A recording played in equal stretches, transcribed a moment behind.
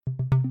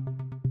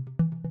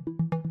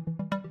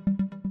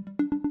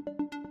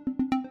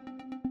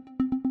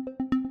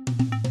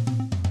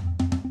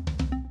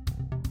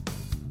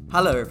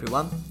Hello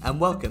everyone,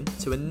 and welcome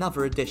to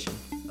another edition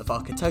of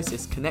our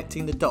Ketosis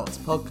Connecting the Dots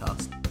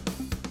podcast.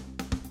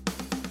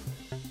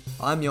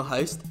 I'm your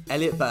host,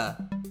 Elliot Burr,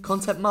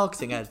 Content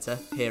Marketing Editor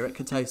here at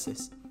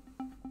Ketosis.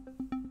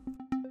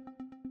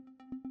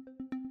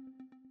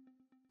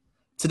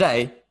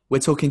 Today, we're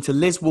talking to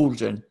Liz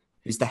Waldron,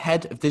 who's the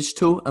Head of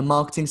Digital and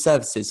Marketing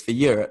Services for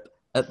Europe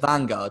at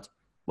Vanguard.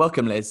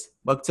 Welcome, Liz.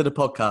 Welcome to the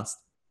podcast.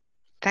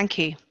 Thank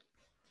you.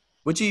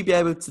 Would you be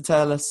able to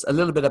tell us a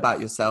little bit about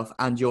yourself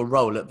and your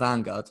role at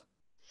Vanguard?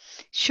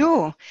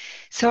 Sure.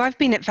 So I've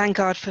been at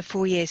Vanguard for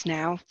 4 years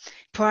now.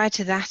 Prior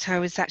to that, I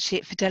was actually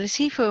at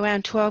Fidelity for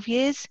around 12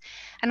 years.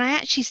 And I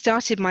actually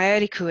started my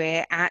early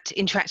career at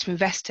Interactive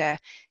Investor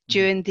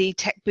during the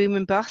tech boom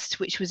and bust,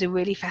 which was a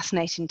really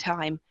fascinating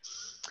time.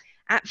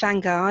 At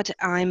Vanguard,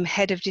 I'm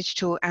Head of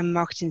Digital and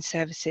Marketing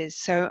Services,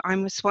 so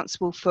I'm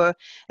responsible for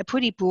a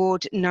pretty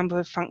broad number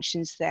of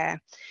functions there,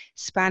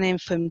 spanning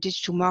from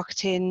digital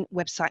marketing,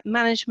 website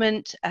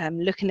management,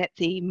 looking at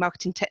the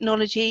marketing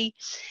technology,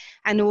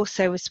 and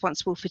also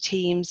responsible for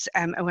teams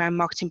around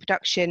marketing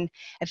production,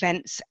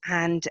 events,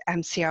 and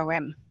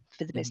CRM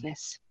for the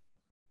business.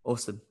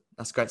 Awesome.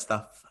 That's great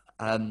stuff.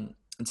 And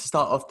to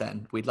start off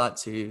then, we'd like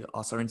to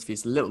ask our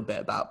interviews a little bit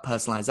about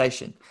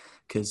personalisation,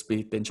 because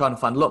we've been trying to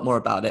find a lot more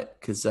about it,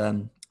 because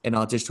in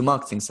our digital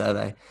marketing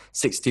survey,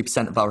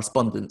 62% of our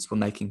respondents were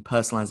making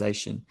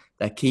personalisation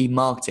their key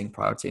marketing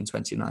priority in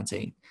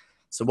 2019.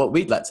 So what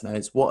we'd like to know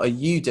is, what are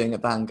you doing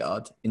at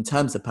Vanguard in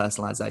terms of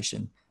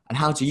personalisation, and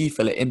how do you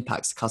feel it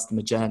impacts the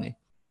customer journey?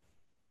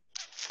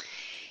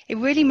 It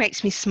really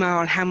makes me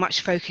smile how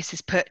much focus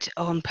is put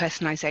on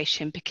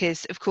personalisation,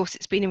 because of course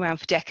it's been around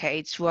for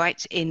decades,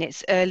 right in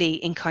its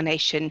early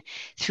incarnation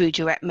through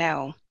direct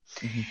mail.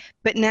 Mm-hmm.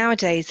 But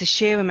nowadays, the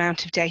sheer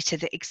amount of data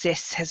that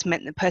exists has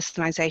meant that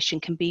personalisation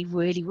can be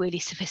really, really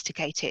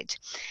sophisticated.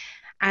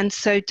 And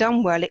so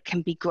done well, it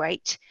can be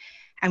great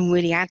and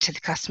really add to the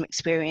customer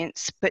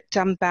experience, but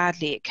done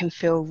badly, it can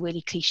feel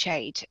really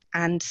cliched.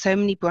 And so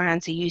many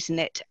brands are using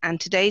it, and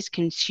today's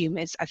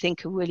consumers, I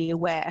think, are really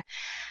aware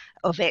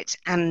of it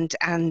and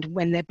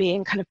when they're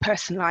being kind of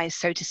personalised,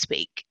 so to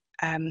speak.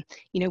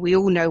 We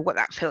all know what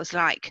that feels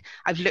like.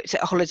 I've looked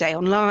at a holiday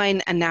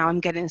online and now I'm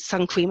getting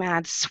sun cream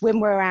ads,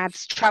 swimwear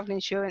ads, travel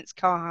insurance,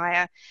 car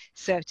hire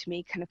served to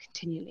me kind of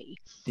continually.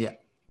 Yeah.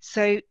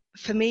 So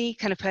for me,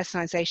 kind of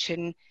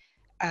personalisation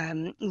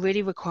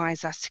really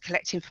requires us to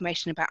collect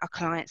information about our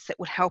clients that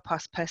will help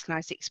us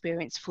personalise the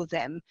experience for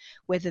them,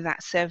 whether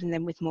that's serving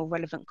them with more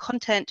relevant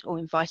content or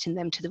inviting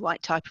them to the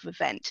right type of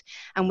event.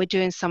 And we're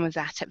doing some of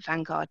that at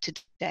Vanguard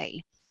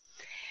today.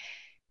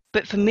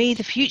 But for me,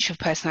 the future of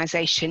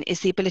personalisation is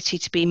the ability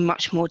to be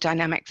much more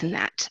dynamic than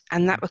that.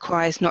 And that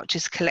requires not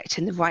just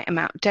collecting the right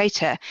amount of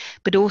data,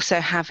 but also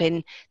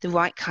having the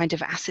right kind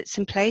of assets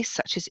in place,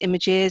 such as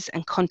images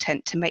and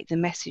content, to make the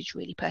message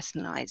really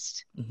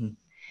personalised. Mm-hmm.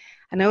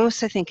 And I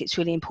also think it's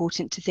really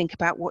important to think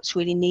about what's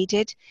really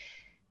needed.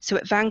 So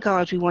at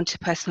Vanguard, we want to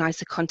personalise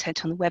the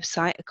content on the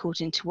website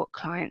according to what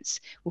clients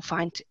will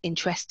find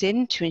interest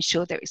in to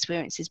ensure their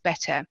experience is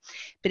better.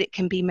 But it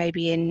can be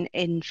maybe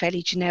in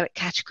fairly generic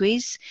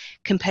categories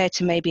compared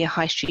to maybe a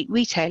high street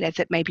retailer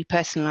that may be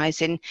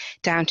personalising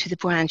down to the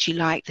brands you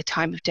like, the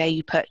time of day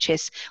you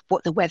purchase,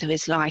 what the weather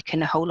is like,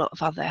 and a whole lot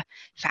of other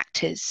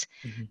factors.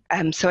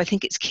 Mm-hmm. So I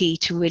think it's key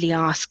to really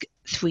ask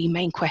 3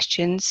 main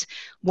questions.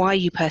 Why are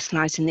you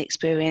personalising the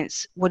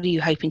experience? What are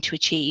you hoping to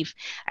achieve?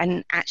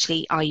 And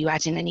actually, are you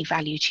adding any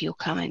value to your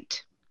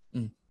client?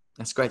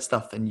 That's great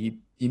stuff. And you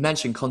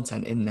mentioned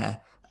content in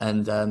there,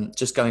 and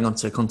just going on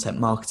to content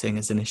marketing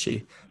as an issue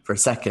for a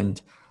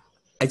second,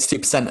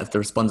 82% of the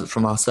respondents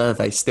from our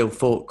survey still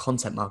thought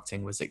content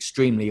marketing was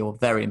extremely or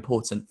very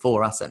important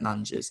for asset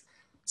managers.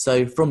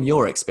 So from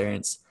your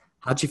experience,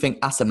 how do you think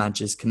asset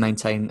managers can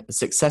maintain a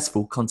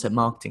successful content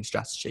marketing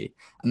strategy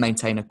and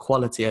maintain a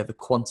quality over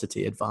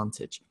quantity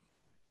advantage?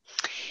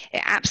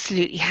 It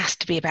absolutely has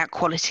to be about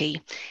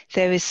quality.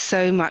 There is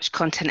so much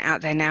content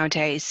out there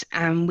nowadays,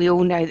 and we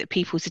all know that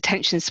people's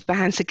attention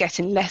spans are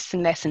getting less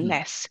and less and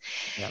less.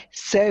 Yep.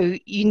 So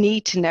you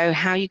need to know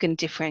how you're going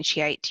to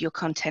differentiate your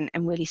content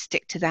and really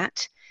stick to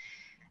that.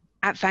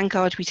 At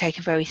Vanguard, we take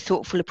a very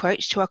thoughtful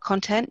approach to our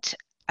content.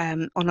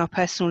 On our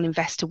personal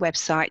investor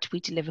website, we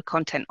deliver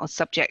content on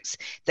subjects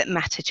that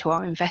matter to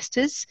our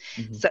investors,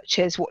 such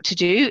as what to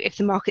do if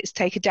the markets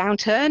take a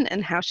downturn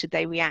and how should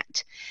they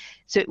react.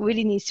 So it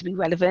really needs to be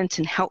relevant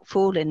and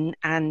helpful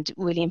and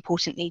really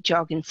importantly,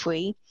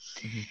 jargon-free.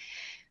 Mm-hmm.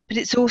 But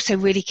it's also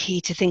really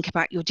key to think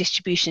about your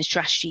distribution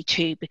strategy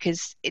too,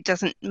 because it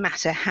doesn't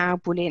matter how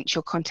brilliant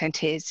your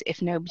content is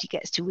if nobody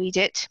gets to read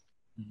it.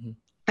 Mm-hmm.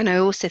 And I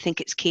also think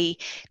it's key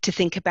to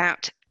think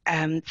about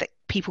that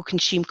people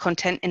consume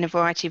content in a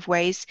variety of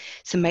ways,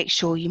 so make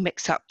sure you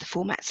mix up the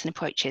formats and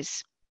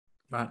approaches.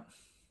 Right.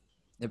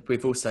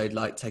 We've also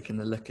taken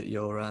a look at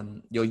your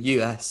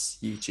US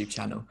YouTube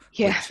channel,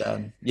 which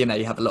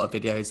you have a lot of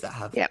videos that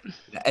have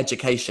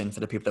education for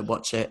the people that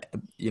watch it,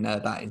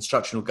 about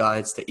instructional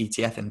guides to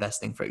ETF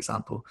investing, for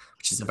example,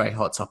 which is a very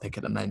hot topic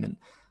at the moment.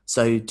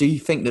 So do you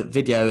think that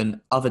video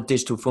and other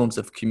digital forms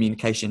of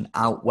communication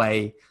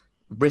outweigh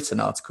written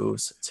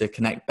articles to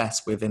connect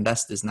best with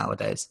investors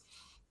nowadays?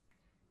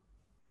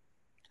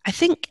 I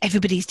think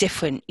everybody's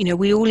different.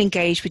 We all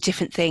engage with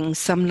different things.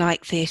 Some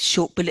like the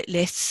short bullet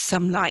lists,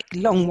 some like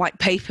long white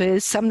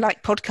papers, some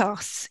like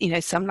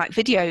podcasts, some like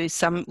videos,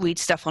 some read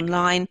stuff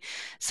online,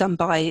 some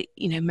buy,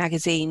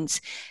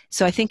 magazines.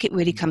 So I think it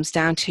really comes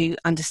down to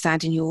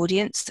understanding your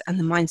audience and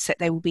the mindset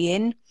they will be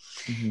in.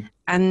 Mm-hmm.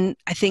 And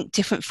I think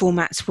different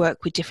formats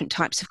work with different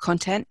types of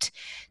content.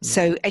 Yeah.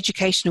 So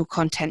educational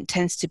content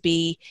tends to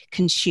be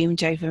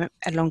consumed over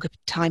a longer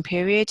time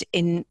period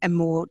in a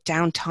more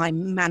downtime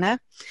manner.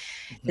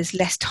 Mm-hmm. There's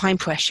less time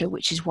pressure,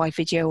 which is why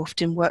video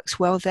often works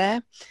well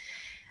there.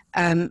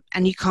 And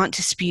you can't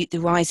dispute the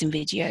rise in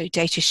video.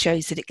 Data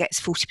shows that it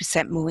gets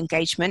 40% more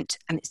engagement,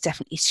 and it's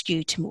definitely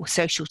skewed to more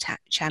social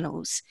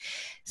channels.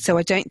 So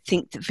I don't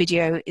think that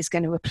video is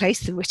going to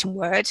replace the written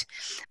word,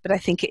 but I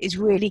think it is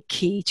really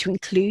key to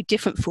include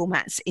different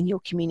formats in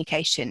your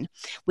communication.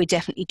 We're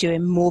definitely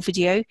doing more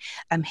video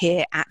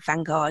here at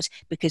Vanguard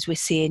because we're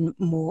seeing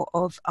more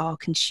of our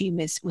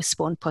consumers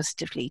respond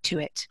positively to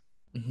it.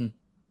 Mm-hmm.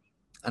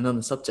 And on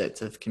the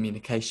subject of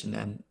communication,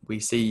 then,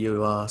 we see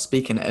you are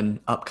speaking at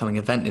an upcoming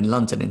event in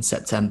London in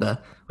September,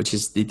 which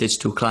is the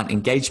Digital Client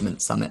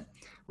Engagement Summit,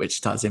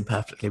 which ties in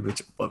perfectly with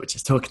what we're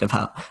just talking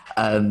about.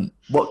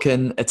 What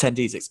can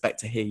attendees expect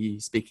to hear you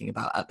speaking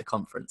about at the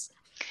conference?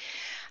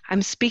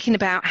 I'm speaking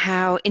about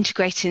how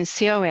integrating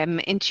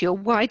CRM into your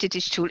wider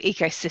digital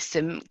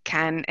ecosystem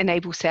can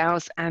enable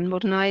sales and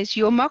modernize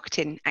your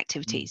marketing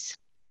activities.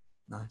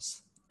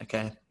 Nice.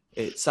 Okay.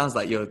 It sounds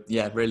like you're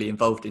really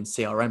involved in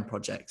CRM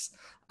projects,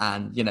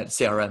 and the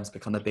CRM's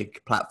become a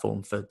big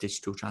platform for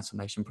digital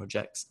transformation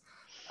projects,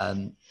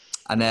 and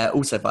they're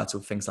also vital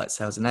for things like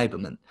sales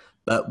enablement.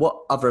 But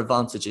what other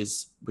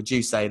advantages would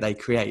you say they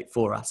create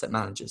for asset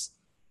managers?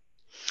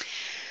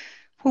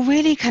 Well,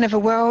 really kind of a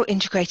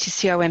well-integrated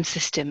CRM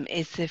system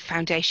is the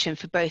foundation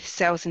for both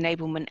sales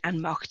enablement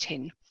and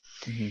marketing.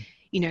 Mm-hmm.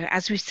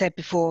 As we've said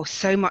before,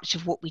 so much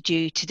of what we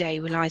do today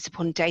relies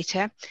upon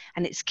data,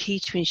 and it's key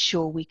to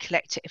ensure we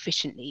collect it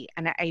efficiently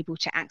and are able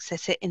to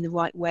access it in the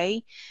right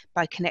way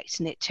by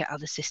connecting it to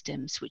other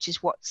systems, which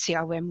is what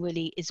CRM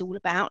really is all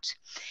about.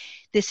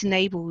 This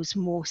enables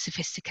more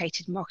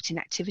sophisticated marketing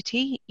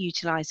activity,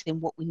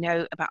 utilising what we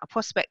know about our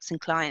prospects and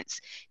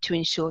clients to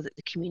ensure that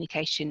the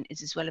communication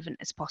is as relevant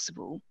as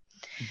possible.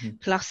 Mm-hmm.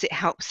 Plus, it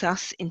helps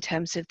us in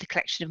terms of the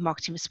collection of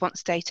marketing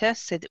response data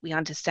so that we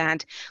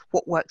understand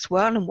what works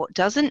well and what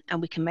doesn't, and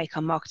we can make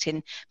our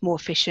marketing more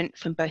efficient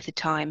from both a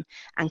time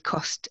and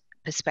cost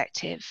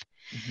perspective.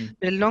 Mm-hmm.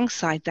 But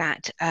alongside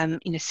that,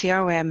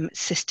 CRM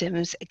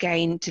systems,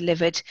 again,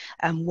 delivered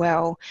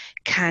well,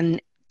 can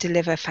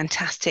deliver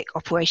fantastic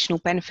operational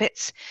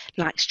benefits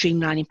like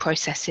streamlining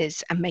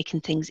processes and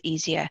making things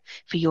easier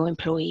for your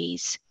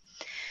employees.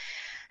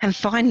 And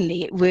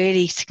finally, it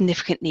really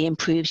significantly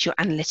improves your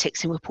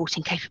analytics and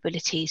reporting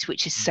capabilities,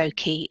 which is so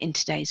key in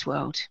today's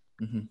world.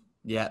 Mm-hmm.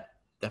 Yeah,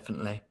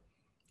 definitely.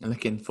 And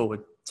looking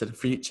forward to the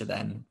future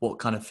then, what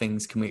kind of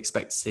things can we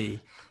expect to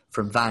see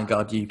from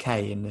Vanguard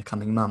UK in the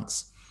coming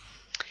months?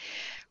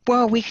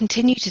 Well, we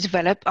continue to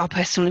develop our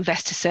personal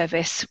investor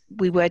service.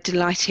 We were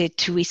delighted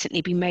to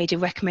recently be made a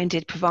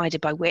recommended provider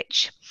by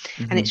Which,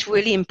 and it's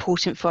really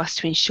important for us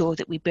to ensure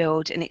that we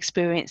build an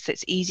experience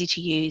that's easy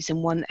to use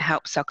and one that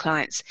helps our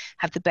clients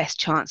have the best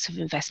chance of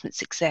investment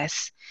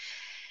success.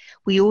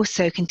 We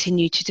also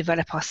continue to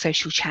develop our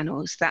social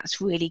channels.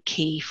 That's really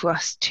key for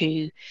us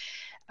to,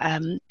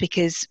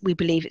 because we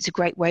believe it's a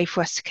great way for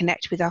us to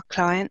connect with our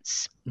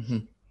clients.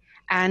 Mm-hmm.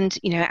 And,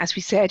 as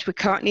we said, we're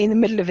currently in the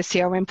middle of a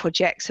CRM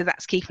project, so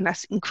that's keeping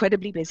us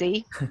incredibly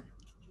busy.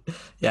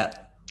 Yeah.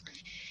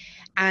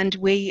 And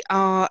we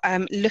are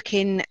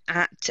looking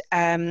at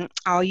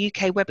our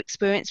UK web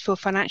experience for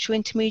financial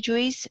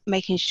intermediaries,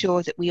 making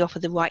sure that we offer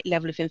the right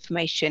level of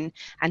information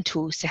and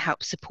tools to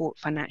help support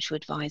financial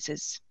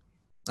advisors.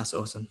 That's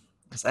awesome.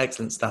 That's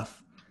excellent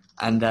stuff.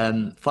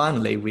 And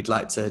finally, we'd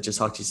like to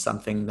just ask you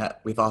something that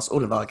we've asked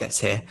all of our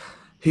guests here.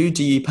 Who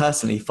do you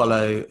personally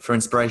follow for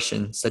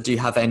inspiration? So do you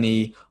have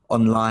any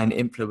online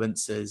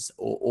influencers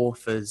or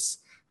authors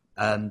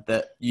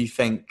that you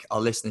think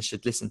our listeners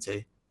should listen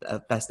to that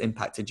have best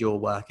impacted your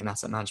work in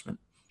asset management?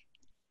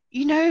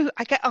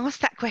 I get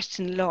asked that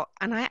question a lot,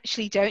 and I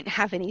actually don't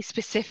have any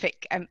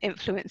specific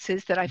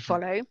influencers that I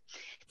follow.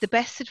 The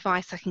best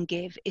advice I can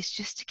give is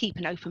just to keep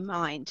an open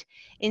mind.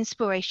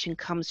 Inspiration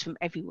comes from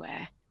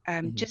everywhere.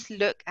 Just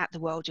look at the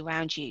world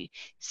around you,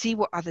 see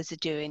what others are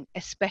doing,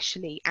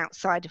 especially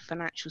outside of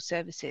financial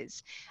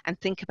services, and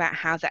think about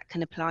how that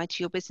can apply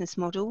to your business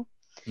model.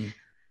 Mm.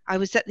 I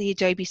was at the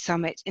Adobe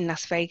Summit in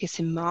Las Vegas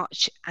in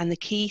March, and the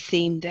key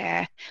theme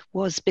there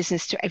was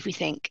business to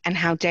everything and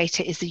how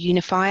data is the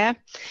unifier.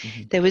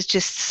 Mm-hmm. There was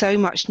just so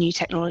much new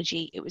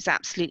technology. It was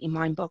absolutely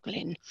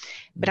mind-boggling.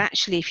 But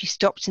actually, if you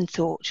stopped and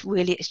thought,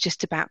 really it's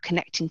just about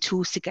connecting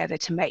tools together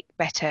to make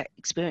better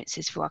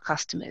experiences for our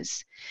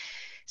customers.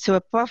 So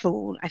above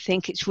all, I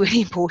think it's really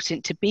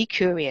important to be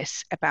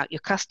curious about your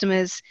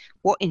customers,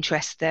 what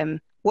interests them,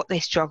 what they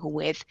struggle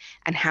with,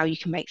 and how you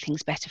can make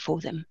things better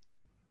for them.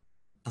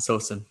 That's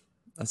awesome.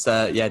 That's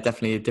yeah,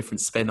 definitely a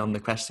different spin on the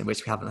question,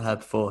 which we haven't heard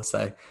before.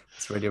 So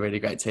it's really, really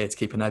great to hear. To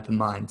keep an open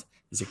mind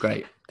is a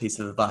great piece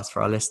of advice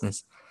for our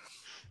listeners.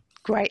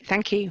 Great,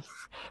 thank you.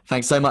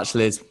 Thanks so much,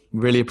 Liz.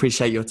 Really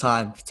appreciate your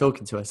time for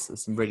talking to us.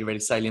 There's some really, really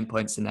salient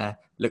points in there.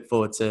 Look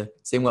forward to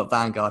seeing what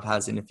Vanguard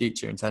has in the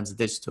future in terms of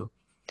digital.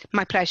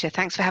 My pleasure.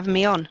 Thanks for having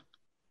me on.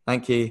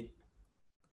 Thank you.